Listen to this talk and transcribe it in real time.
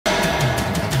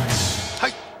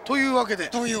というわけ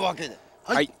で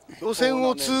はい、予選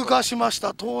を通過しまし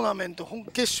たトーナメント本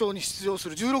決勝に出場す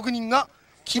る16人が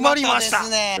決まりました。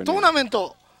トーナメン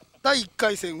ト第1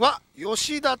回戦は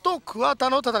吉田と桑田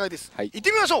の戦いです。行っ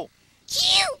てみましょう。い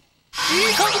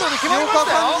い角度で決まりまし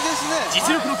たよ。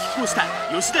実力の拮抗した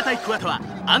吉田対桑田は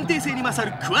安定性に勝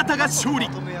る桑田が勝利。し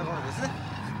なや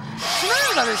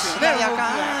かですよね。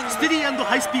ステディー&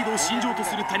ハイスピードを身上と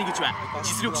する谷口は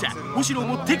実力者星野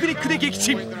もテクニックで撃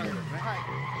沈。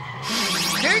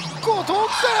結構遠くか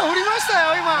ら降りました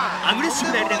よ今。アグレッシ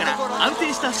ブでありながら安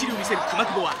定した走りを見せる熊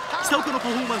久保は北岡のパ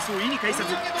フォーマンスを意に介さ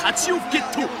ず勝ちをゲ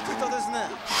ット。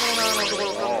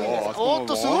おっ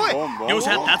とすごい。両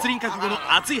者脱輪覚悟の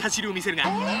熱い走りを見せるが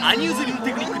兄譲りの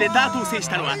テクニックでダートを制し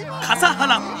たのは笠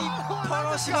原。1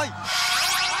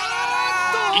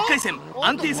回戦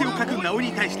安定性を欠く直江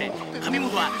に対して上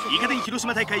本はイカ電広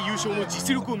島大会優勝の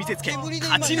実力を見せつけ勝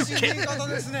ち抜け。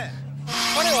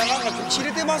彼はなんか切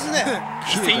れてますね。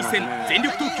一戦一戦全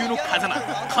力投球の風間、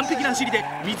完璧な走りで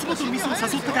三つ元のミスを誘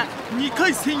ったか2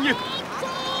回戦へ。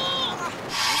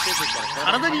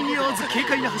体に似合わず軽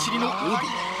快な走りの OB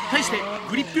対して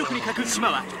グリップ力に欠く島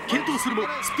は健闘するも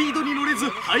スピードに乗れず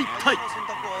敗退。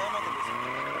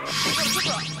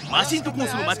マシンとコー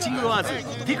スのマッチングが合わず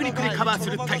テクニックでカバーす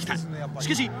る滝田。しか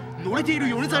し乗れている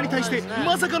米沢に対して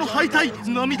まさかの敗退。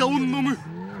涙を飲む。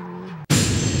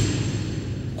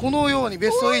このように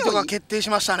ベスト8が決定し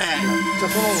ましたね。じゃ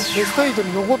あそのベスト8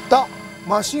に残った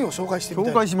マシンを紹介してみた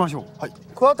い。紹介しましょう。はい、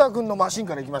桑田君のマシン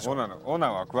からいきましょう。オー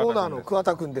ナーの桑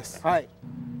田君です。はい。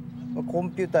コ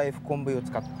ンピューター F コン V を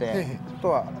使って、あと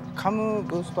はカム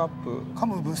ブーストアップ。カ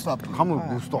ムブース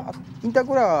ト。インターク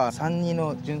ーラーは32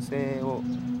の純正を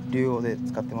流用で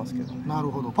使ってますけど。なる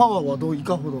ほど。パワーはどうい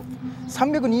かほど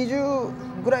？320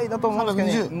ぐらいだと思うん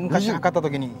ですけどね。昔測った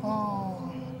時に。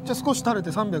じゃあ少し垂れ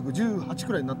て318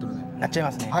くらいになってるね。なっちゃい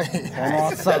ますね。はい。この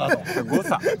厚さだと。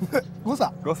誤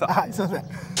差。はい、すみません。さ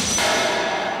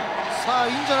あ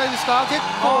いいんじゃないですか。結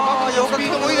構スピ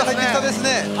ードもいいですね。入ってきたです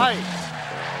ね。はい。向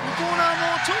こう側も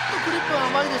ちょっとクリップは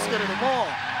甘いですけれども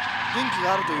元気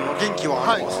があるという。元気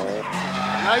はありますね。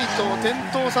ライトを点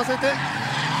灯させて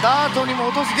ダートにも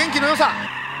落とす元気の良さ。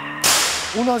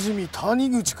おなじみ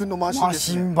谷口くんのマシンで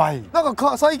すね。なん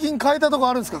か最近変えたとこ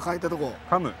あるんですか。変えたとこ。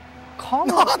なんで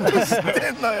知っ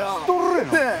てんだよ。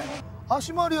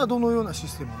足回りはどのようなシ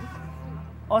ステム？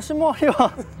足回り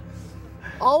は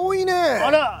青いね。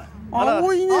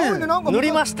青いね。なんか塗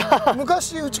りました。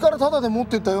昔うちからタダで持っ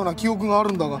てったような記憶があ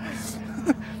るんだが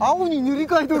青に塗り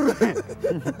替えとるね。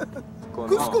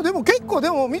クスコでも結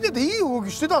構見てていい動き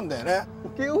してたんだよね。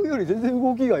慶応より全然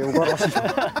動きが良からしい。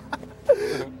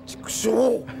畜生。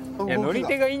いや乗り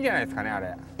手がいいんじゃないですかねあ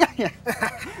れ。いや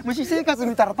虫生活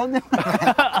見たらとんでもない。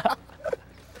早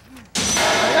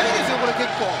いですよこれ結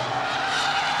構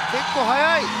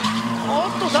早い。お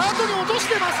っとダートに落とし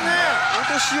てますね。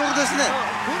落としようですね。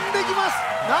踏んできます。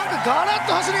なんかガラッ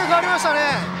と走りが変わりましたね。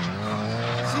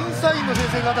審査員の先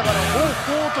生方から「おうこ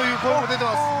う」という声も出て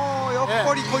ます。やっ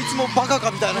ぱりこいつもバカか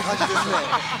みたいな感じですね。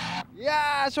い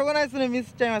やーしょうがないですね。ミ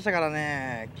スっちゃいましたから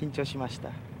ね。緊張しました。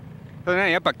それ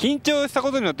ねやっぱ緊張した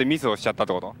ことによってミスをしちゃったっ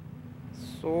てこと？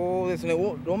そうですね。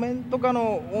路面とか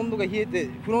の温度が冷えて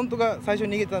フロントが最初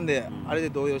に逃げたんで、あれで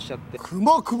動揺しちゃって。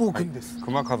熊久保くんです。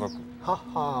熊家族。は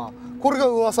は。これが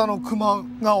噂の熊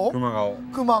顔。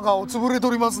熊顔潰れ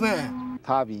とりますね。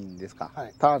タービンですか。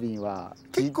タービンは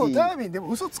結構タービンでも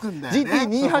嘘つくんだよね。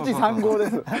GT2835 で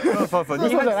す。そう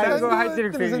2835入って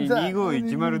るくせに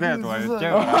2510だよとは言っち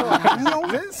ゃうか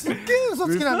ら。すっげえ嘘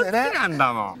つきなんだよね。嘘つきなん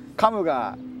だもん。カム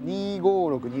が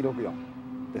256264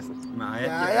です。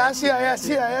怪しい。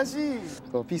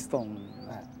ピストン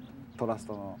トラス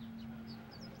トの。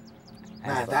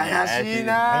怪しい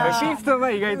な。ピストンは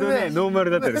意外とねノーマ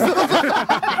ルだったり。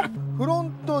フロ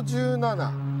ント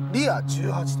17、リア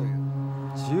18という。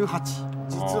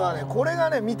実はねこれが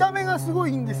ね見た目がすご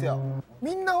いいいんですよ。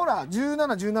みんなほら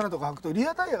17とか履くとリ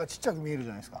アタイヤがちっちゃく見えるじ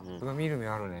ゃないですか。見る目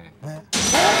あるね。結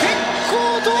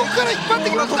構遠くから引っ張っ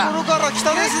てきました。ところから来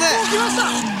たですね。来ました。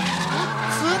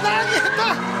つ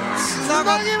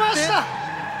なげました。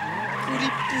クリッ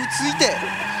プついて。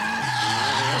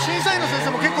審査員の先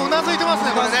生も結構うなずいてます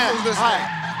ねこれね。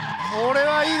これ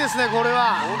はいいですね。これ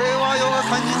はような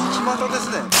感じに決まったです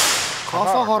ね。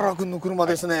笠原君の車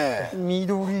ですね。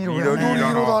緑色だ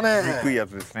ね。低いや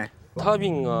つですね。ター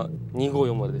ビンが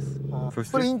2540です。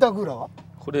これインタークーラーは？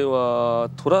これは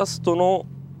トラストの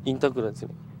インタークーラーですよ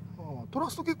ね。トラ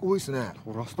スト結構多いですね。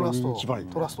トラスト。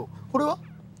これは？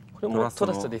これもト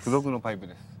ラストです。付属のパイプ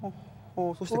です。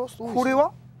そしてこれ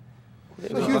は？ヒ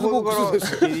ューズボック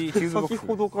スです。先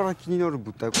ほどから気になる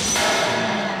物体。同じ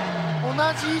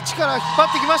位置から引っ張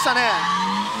ってきましたね。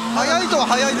速いとは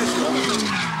速いですよ。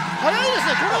速いです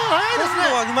ね。この辺速いですね。速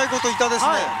度はうまいこといったです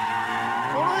ね。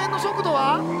この辺の速度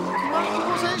は熊久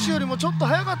保選手よりもちょっと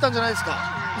速かったんじゃないですか。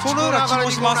そのような気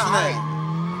もします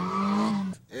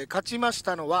ね。勝ちまし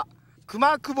たのは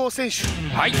熊久保選手。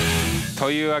はい。と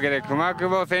いうわけで熊久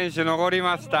保選手残り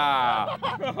ました。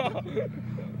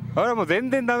あれもう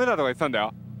全然ダメだとか言ってたんだ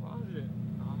よ。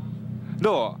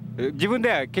どう？自分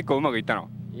では結構うまくいったの？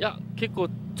いや結構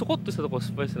ちょこっとしたところ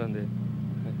失敗してたんで、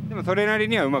でもそれなり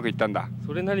にはうまくいったんだ。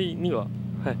それなりには、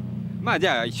はい。まあじ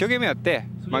ゃあ一生懸命やって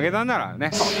負けたんなら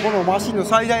ね。このマシンの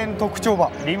最大の特徴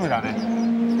はリムだね。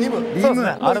リム。そうです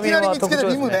ね。アルミは特徴です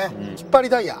ね。リムね。引っ張り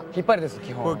ダイヤ。引っ張りです。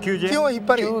基本。基本引っ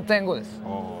張り。9.5 です。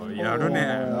やる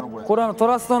ね。これト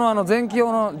ラストの前期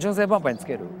用の純正バンパーにつ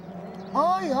ける。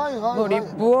はいはいはい。のリ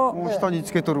ップを下に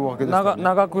つけとるわけです。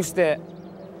長くして。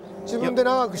自分で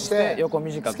長くして横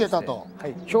短くつけたと。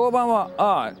評判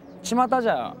は巷じ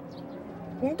ゃ。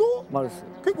本当？マルス。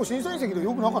結構審査員席で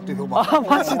良くなかったよ評判。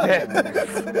マジで。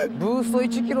ブースト1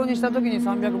キロにした時に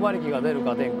300馬力が出る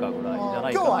か出んかぐらいじゃ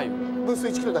ないかな。今日はブースト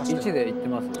1キロ出して。1でいって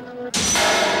ます。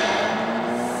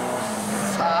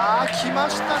さあ来ま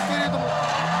したけれども。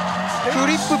フ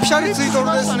リップピシャリついと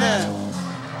るですね。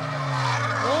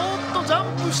おっとジャン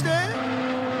プして。ち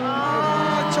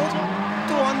ょっ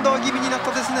とアンダー気味になっ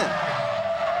たですね。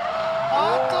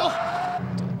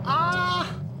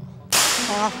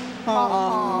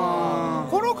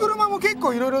この車も結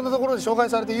構いろいろなところで紹介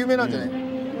されて有名なんじゃない？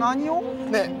何を？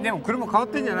ね。でも車変わっ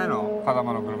てんじゃないの？風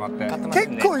間の車って。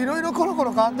結構いろいろコロコ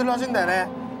ロ変わってるらしいんだよね。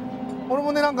俺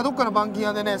もねなんかどっかの板金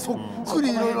屋でねそっく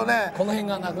りいろいろねこの辺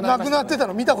がなくなってた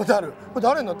の見たことある。これ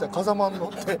誰になったよ？風間に乗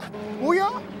って。おや？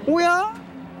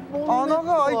穴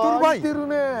が開いてるばい。開いてる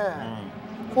ね。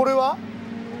これは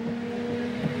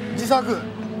自作。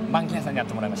板金屋さんにやっ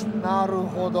てもらいました。なる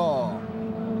ほど。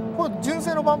これ純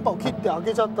正のバンパーを切って開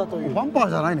けちゃったという。バンパー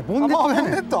じゃないね。ボンネットね。ボ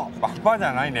ンネット。バンパーじ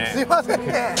ゃないね。すいませんね。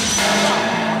相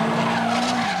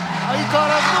変わ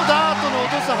らずのダートの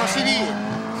落とす走り。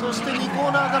そして2コ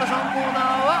ーナーから3コーナー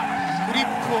はグリッ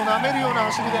プを舐めるような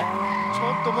走りで、ちょ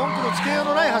っと文句のつけよう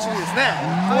のない走りですね。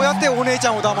こうやってお姉ち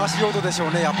ゃんを騙しようとでしょ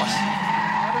うね、やっぱし。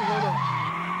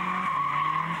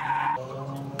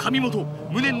上本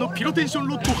無念のピロテンション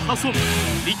ロッド破損、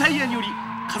リタイアにより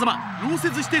風間溶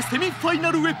接してセミファイ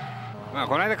ナルへ。まあ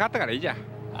この間勝ったからいいじゃん。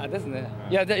ですね。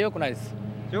いや良くないです。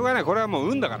しょうがない。これはもう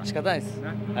運だから。仕方ないです。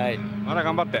はい。まだ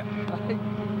頑張って。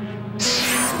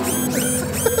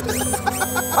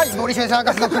はい、森先生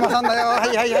博士の熊さんだよ。は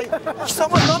いはいはい。貴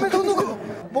様なめとんのか。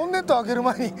ボンネット開ける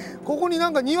前にここにな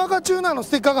んかにわかチューナーのス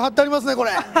テッカーが貼ってありますね。こ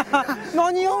れ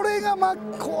何これが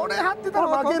これ貼ってた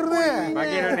ら負けるね。負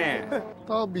けるね。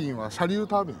タービンは車輪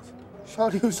タービンです。車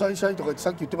輪シャイシャイとか言って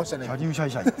さっき言ってましたね。車輪シャ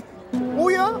イシャイ。お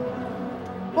や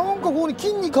なんかここに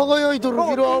金に輝いてるフ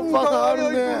ィルアッパーがある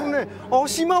ね。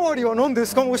足回りは何で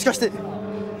すかもしかして。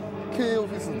 K オ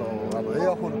フィスのエ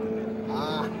アフォルク。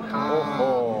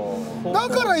だ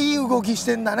からいい動きし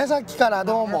てんだねさっきから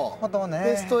どうも。ね、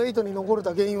ベスト8に残れ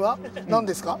た原因は何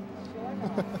ですか？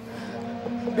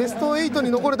ベスト8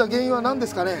に残れた原因は何で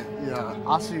すかね？いや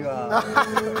足が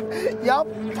やっ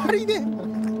ぱりね。ユーラ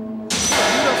ス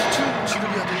チューチルビ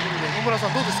アということで野村さ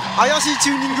んどうですか？怪しいチ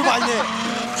ューニングバイね。こ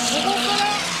こか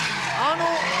ら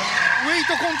ウェイ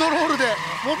トコントロールで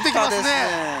持ってきますね。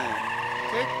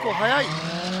結構速い。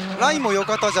ラインも良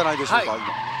かったじゃないでしょうか。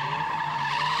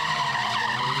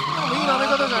いい舐め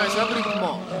方じゃないですか、グリップ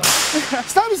も。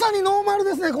久々にノーマル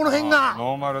ですね、この辺が。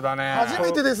ノーマルだね。初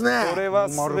めてですね。これは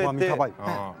全て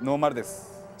ノーマルで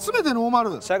す。すべてノーマ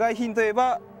ル。社外品といえ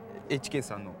ば HK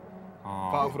さんのパ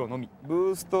ワーフローのみ。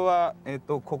ブーストは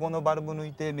ここのバルブ抜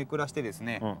いてめくらしてです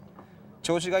ね。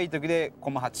調子がいい時でコ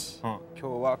ンマ8、今日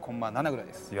はコンマ7ぐらい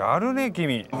です。やるね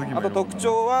君。あと特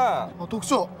徴は特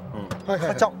徴。カ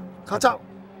チャカチャ。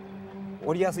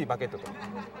折りやすいバケットと。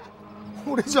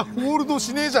俺じゃホールド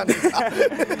しねえじゃねえか。さ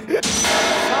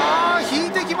あ引い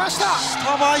てきました。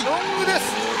ロングで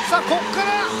す。さあこっか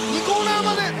ら2コーナー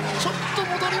までちょっと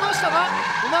戻りましたが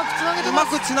うまくつなげてます。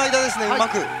うまくつないだですね、うま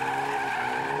く。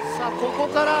さあここ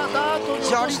からダートに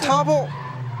砂利ターボ。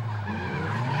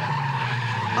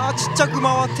ちっちゃく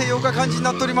回ってようか感じに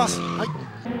なっております。はい。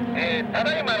た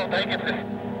だいまの対決です。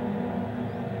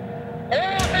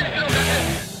大選手の勝ちで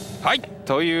す。はい、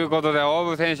ということで大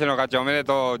武選手の勝ちおめで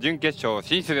とう。準決勝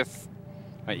進出です。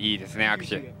はい、いいですね握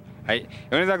手。はい、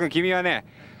米沢君君はね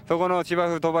そこの芝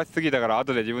生飛ばしすぎたから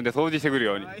後で自分で掃除してくる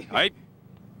ように。はい。